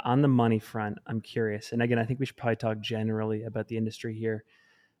yeah, on the money front, I'm curious. And again, I think we should probably talk generally about the industry here.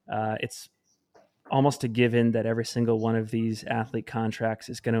 It's almost a given that every single one of these athlete contracts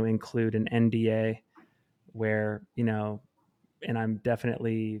is going to include an NDA where, and I'm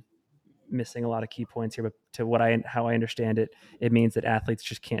definitely missing a lot of key points here, but how I understand it, it means that athletes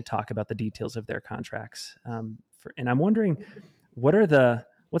just can't talk about the details of their contracts. And I'm wondering,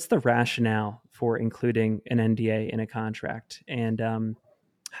 what's the rationale for including an NDA in a contract, and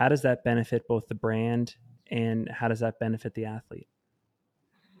how does that benefit both the brand, and how does that benefit the athlete?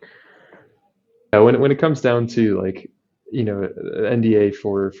 When it comes down to, like, NDA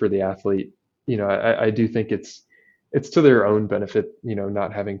for the athlete, I do think it's to their own benefit,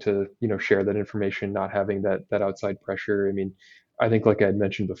 not having to share that information, not having that outside pressure. I think, like I had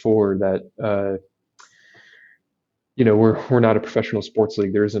mentioned before, that we're not a professional sports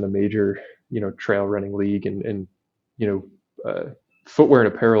league. There isn't a major trail running league, and you footwear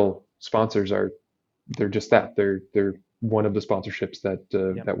and apparel sponsors they're just that. They're one of the sponsorships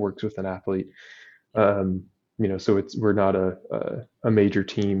Yep. that works with an athlete. Yep. So we're not a major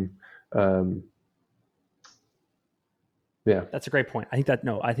team. Um, yeah. That's a great point. I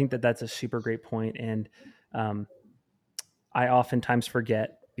think that that's a super great point. And um, I oftentimes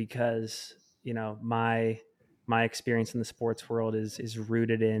forget, because, my experience in the sports world is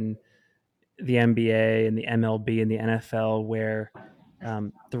rooted in the NBA and the MLB and the NFL, where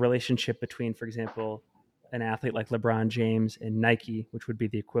the relationship between, for example, an athlete like LeBron James and Nike, which would be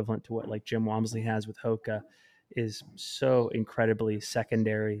the equivalent to what like Jim Walmsley has with Hoka, is so incredibly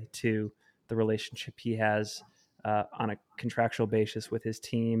secondary to the relationship he has on a contractual basis with his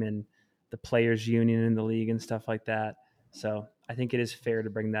team and the players union in the league and stuff like that. So I think it is fair to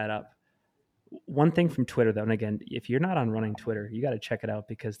bring that up. One thing from Twitter, though, and again, if you're not on running Twitter, you got to check it out,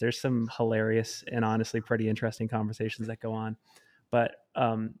 because there's some hilarious and honestly pretty interesting conversations that go on. But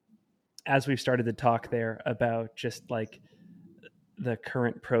as we've started to talk there about just like the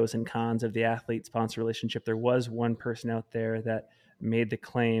current pros and cons of the athlete sponsor relationship, there was one person out there that made the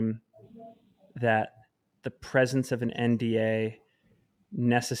claim that the presence of an NDA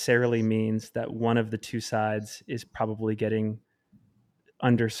necessarily means that one of the two sides is probably getting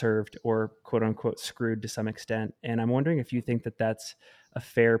underserved or quote unquote screwed to some extent. And I'm wondering if you think that that's a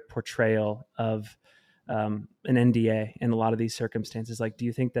fair portrayal of an NDA in a lot of these circumstances. Like, do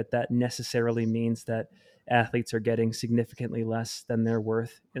you think that that necessarily means that athletes are getting significantly less than their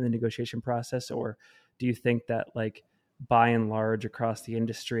worth in the negotiation process? Or do you think that, like, by and large across the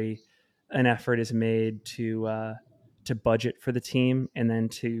industry, an effort is made to budget for the team and then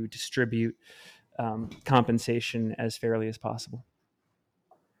to distribute compensation as fairly as possible?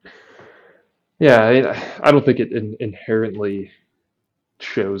 Yeah, I don't think it inherently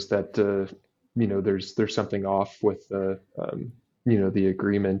shows that there's something off with the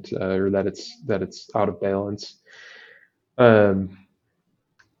agreement, or that it's out of balance. Um,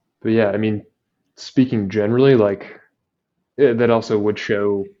 but yeah, speaking generally, like, that also would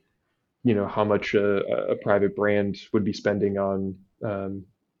show how much a private brand would be spending on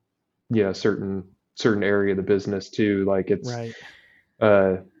certain area of the business too. Like, Right.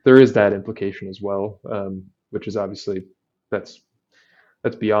 there is that implication as well, which is obviously that's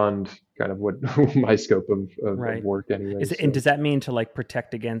that's beyond kind of what my scope of Right. work anyway. And So does that mean to like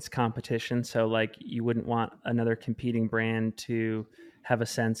protect against competition? So like you wouldn't want another competing brand to have a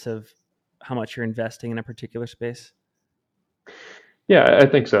sense of how much you're investing in a particular space? yeah, I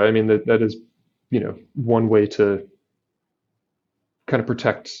think so. I mean, that is, one way to kind of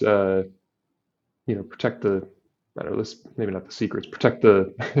protect, protect the, I don't know, this maybe not the secrets, protect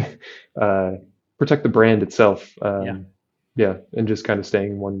the, uh, protect the brand itself. Yeah, Yeah, and just kind of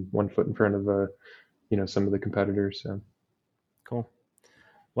staying one foot in front of, some of the competitors. So. cool.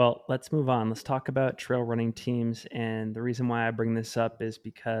 Well, let's move on. Let's talk about trail running teams. And the reason why I bring this up is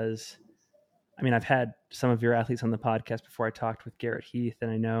because, I mean, I've had some of your athletes on the podcast before. I talked with Garrett Heath, and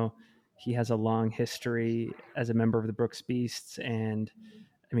I know he has a long history as a member of the Brooks Beasts. And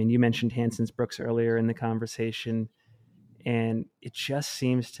I mean, you mentioned Hanson's Brooks earlier in the conversation. And it just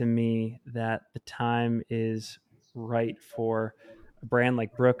seems to me that the time is right for a brand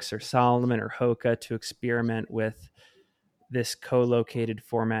like Brooks or Solomon or Hoka to experiment with this co-located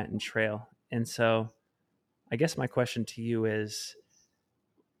format and trail. And so I guess my question to you is,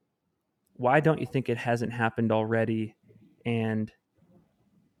 why don't you think it hasn't happened already? And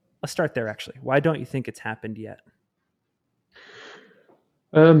let's start there actually. Why don't you think it's happened yet?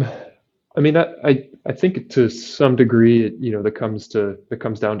 Um, I mean, I think to some degree, that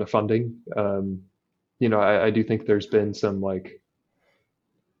comes down to funding. I do think there's been some like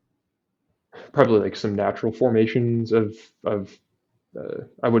probably like some natural formations of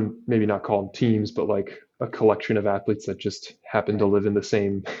I wouldn't maybe not call them teams, but like a collection of athletes that just happen to Right. live in the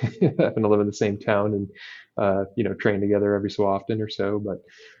same happen to live in the same town and train together every so often or so.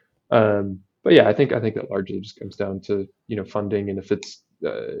 But yeah, I think that largely just comes down to funding, and if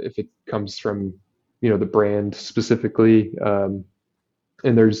it comes from the brand specifically, and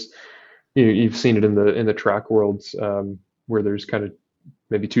there's you've seen it in the track worlds, where there's kind of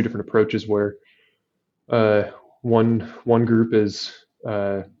maybe two different approaches where uh, one group is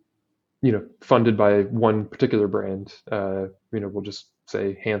funded by one particular brand. We'll just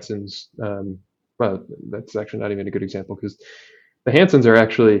say Hanson's. Well, that's actually not even a good example because the Hansons are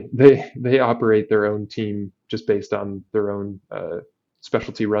actually they operate their own team just based on their own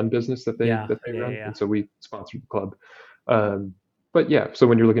specialty run business Yeah. that they Yeah. run, Yeah. and so we sponsor the club. Um, but yeah, so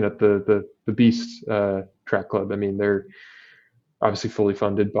when you're looking at the Beast Track Club, I mean they're obviously fully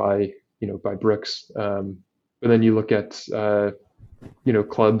funded by by Brooks. But then you look at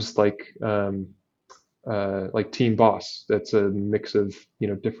clubs like Team Boss. That's a mix of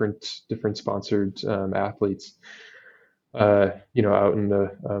different sponsored athletes. Out in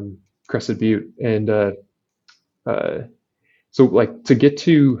the Crested Butte, and uh, so like to get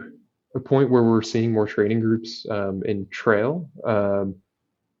to a point where we're seeing more training groups in trail.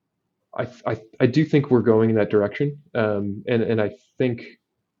 I do think we're going in that direction, and I think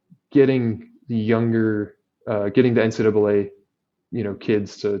getting getting the NCAA,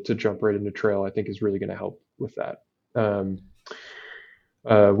 kids to jump right into trail, I think is really going to help with that. Um,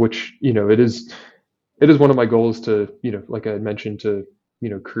 which it is one of my goals to like I mentioned to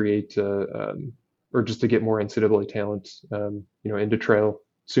create or just to get more NCAA talent into trail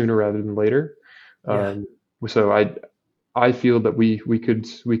sooner rather than later. Yeah. Um, so I feel that we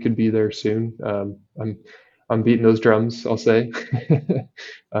could be there soon. I'm beating those drums, I'll say.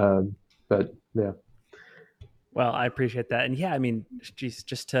 um, but yeah, Well, I appreciate that. And yeah, I mean, geez,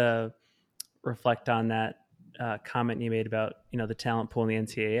 just to reflect on that comment you made about, the talent pool in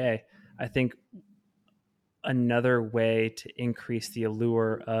the NCAA, I think another way to increase the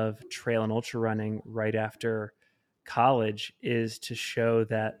allure of trail and ultra running right after college is to show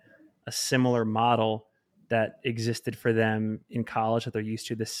that a similar model that existed for them in college, that they're used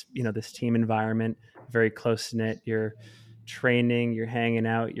to, this this team environment, very close knit, you're training, you're hanging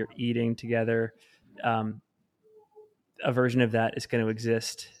out, you're eating together. um, a version of that is going to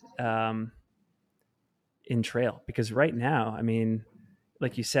exist um, in trail, because right now, I mean,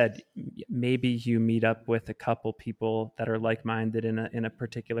 like you said, maybe you meet up with a couple people that are like-minded in a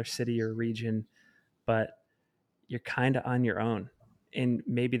particular city or region, but you're kind of on your own. And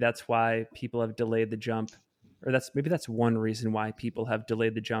maybe that's why people have delayed the jump, or that's one reason why people have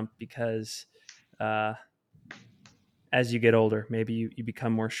delayed the jump, because uh, as you get older, maybe you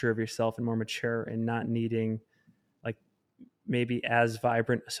become more sure of yourself and more mature, and not needing like maybe as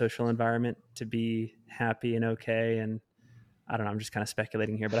vibrant a social environment to be happy and okay. And I don't know, I'm just kind of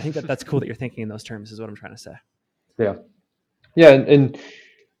speculating here, but I think that that's cool that you're thinking in those terms, is what I'm trying to say. yeah, yeah,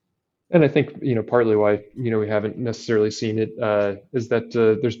 and I think partly why we haven't necessarily seen it is that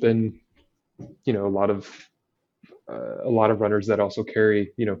there's been a lot of runners that also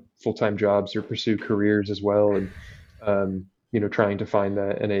carry full-time jobs or pursue careers as well, and trying to find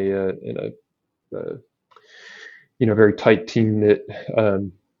that in a very tight team knit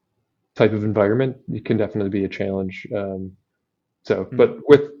type of environment, it can definitely be a challenge. But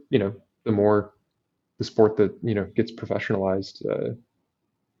with the more the sport that gets professionalized,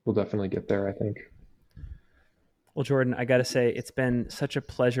 we'll definitely get there, I think. Well, Jordan, I got to say, it's been such a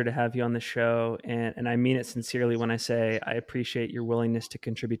pleasure to have you on the show. And I mean it sincerely when I say I appreciate your willingness to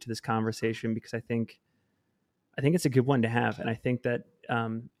contribute to this conversation, because I think it's a good one to have. And I think that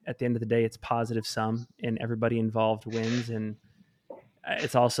at the end of the day, it's positive sum and everybody involved wins. And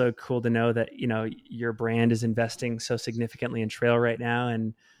it's also cool to know that, your brand is investing so significantly in trail right now.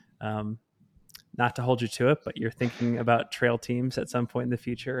 And not to hold you to it, but you're thinking about trail teams at some point in the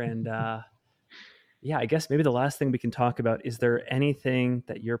future. And yeah, I guess maybe the last thing we can talk about, is there anything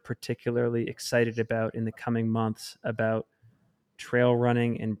that you're particularly excited about in the coming months about trail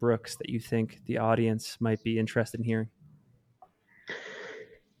running and Brooks that you think the audience might be interested in hearing?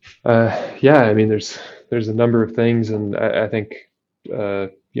 Yeah, I mean, there's a number of things, and I think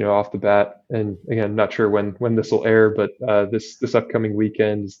off the bat, and again, not sure when this will air, but this upcoming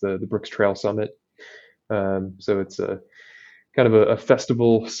weekend is the Brooks Trail Summit. So it's a kind of a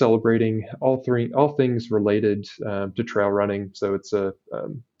festival celebrating all things related to trail running. So it's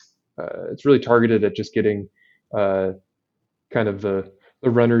really targeted at just getting kind of the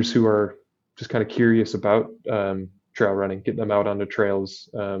runners who are just kind of curious about trail running, getting them out onto trails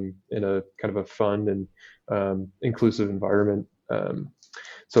in a kind of a fun and inclusive environment.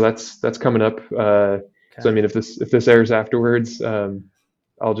 So that's coming up. Okay. So I mean, if this airs afterwards,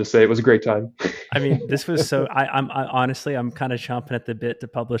 I'll just say it was a great time. I mean, this was so. I'm honestly, I'm kind of chomping at the bit to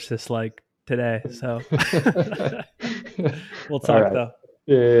publish this like today. So we'll talk right. though.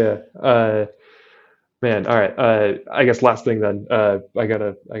 Yeah. Man, all right. I guess last thing then. I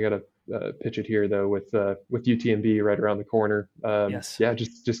gotta pitch it here though with UTMB right around the corner. Yes. Yeah,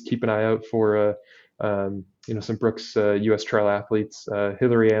 just keep an eye out for some Brooks U.S. trail athletes.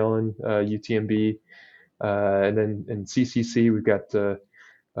 Hillary Allen, UTMB, and then in CCC we've got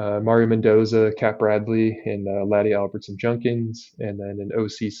Mario Mendoza, Cat Bradley, and Laddie Albertson Junkins, and then in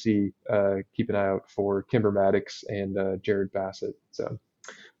OCC, keep an eye out for Kimber Maddox and Jared Bassett. So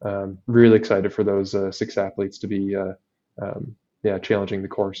really excited for those 6 athletes to be challenging the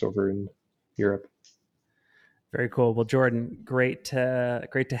course over in Europe. Very cool. Well, Jordan, great to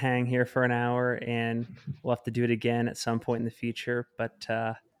hang here for an hour, and we'll have to do it again at some point in the future. But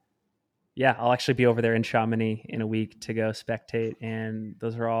yeah, I'll actually be over there in Chamonix in a week to go spectate, and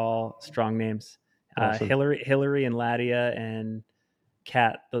those are all strong names. Awesome. Hillary and Ladia and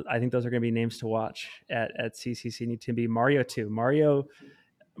Kat, I think those are going to be names to watch at CCC and UTMB. Mario too. Mario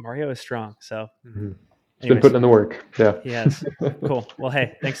is strong. So mm-hmm. He's been putting in the work. Yeah. He has. Cool. Well,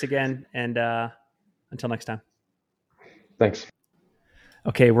 hey, thanks again. And until next time. Thanks.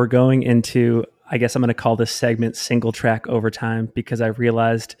 Okay, we're going into, I guess I'm going to call this segment Single Track Overtime, because I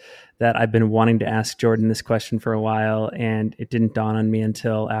realized that I've been wanting to ask Jordan this question for a while, and it didn't dawn on me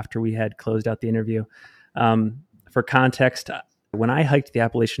until after we had closed out the interview. For context, when I hiked the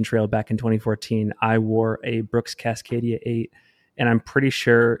Appalachian Trail back in 2014, I wore a Brooks Cascadia 8, and I'm pretty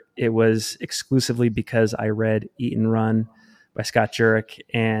sure it was exclusively because I read Eat and Run by Scott Jurek,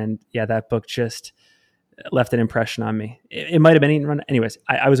 and yeah, that book just left an impression on me. It might have been Eat and Run. Anyways,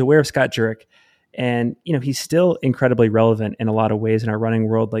 I was aware of Scott Jurek, and he's still incredibly relevant in a lot of ways in our running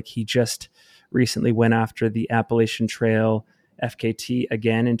world. Like, he just recently went after the Appalachian Trail FKT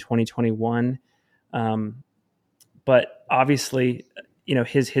again in 2021. But obviously,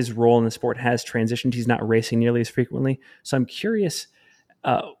 his role in the sport has transitioned. He's not racing nearly as frequently. So I'm curious,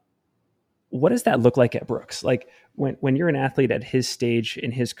 what does that look like at Brooks? Like, when you're an athlete at his stage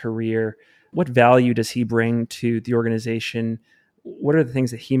in his career, what value does he bring to the organization? What are the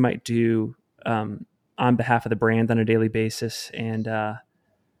things that he might do on behalf of the brand on a daily basis? And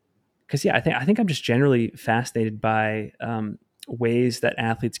because I think I'm just generally fascinated by ways that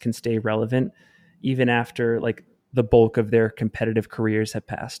athletes can stay relevant even after like the bulk of their competitive careers have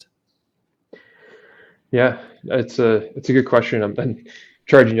passed. Yeah, it's a good question. I'm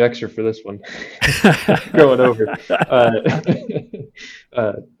charging you extra for this one. Going over.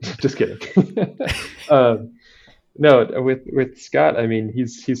 Just kidding. No, with Scott, I mean,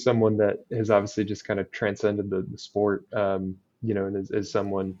 he's someone that has obviously just kind of transcended the sport, and is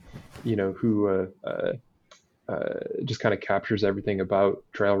someone, who just kind of captures everything about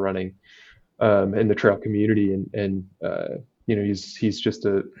trail running, and the trail community, and he's just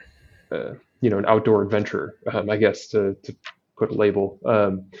an outdoor adventurer, I guess, to put a label.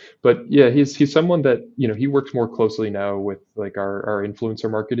 But yeah, he's someone that, he works more closely now with like our influencer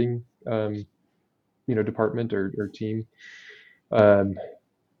marketing, department or team. Um,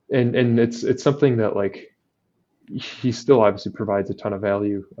 and it's something that like he still obviously provides a ton of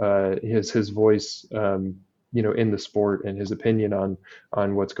value. His voice, in the sport, and his opinion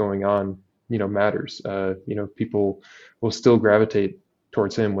on what's going on, matters. People will still gravitate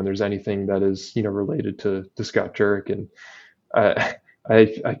towards him when there's anything that is, related to Scott Jurek. And uh,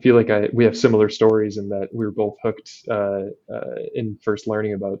 I feel like we have similar stories in that we were both hooked in first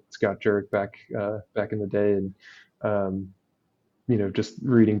learning about Scott Jurek back in the day, and just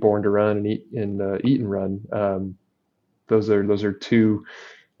reading Born to Run and Eat and Run. Those are two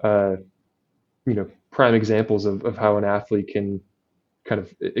prime examples of how an athlete can kind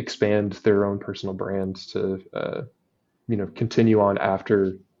of expand their own personal brands to continue on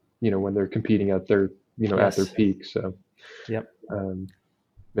after when they're competing at their at their Yes. peak. So Yep. um,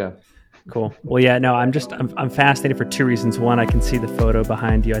 yeah. Cool. Well, yeah, no, I'm fascinated for two reasons. One, I can see the photo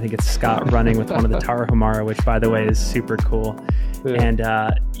behind you. I think it's Scott running with one of the Tarahumara, which, by the way, is super cool. Yeah. And,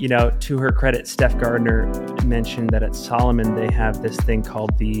 to her credit, Steph Gardner mentioned that at Solomon, they have this thing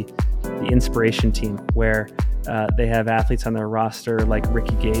called the Inspiration Team, where they have athletes on their roster like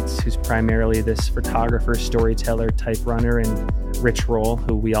Ricky Gates, who's primarily this photographer, storyteller type runner, and Rich Roll,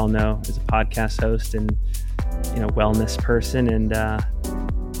 who we all know is a podcast host and, wellness person. And,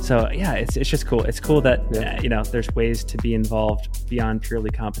 so yeah, it's just cool. It's cool that there's ways to be involved beyond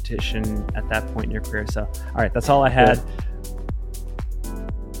purely competition at that point in your career. So all right, that's all I had.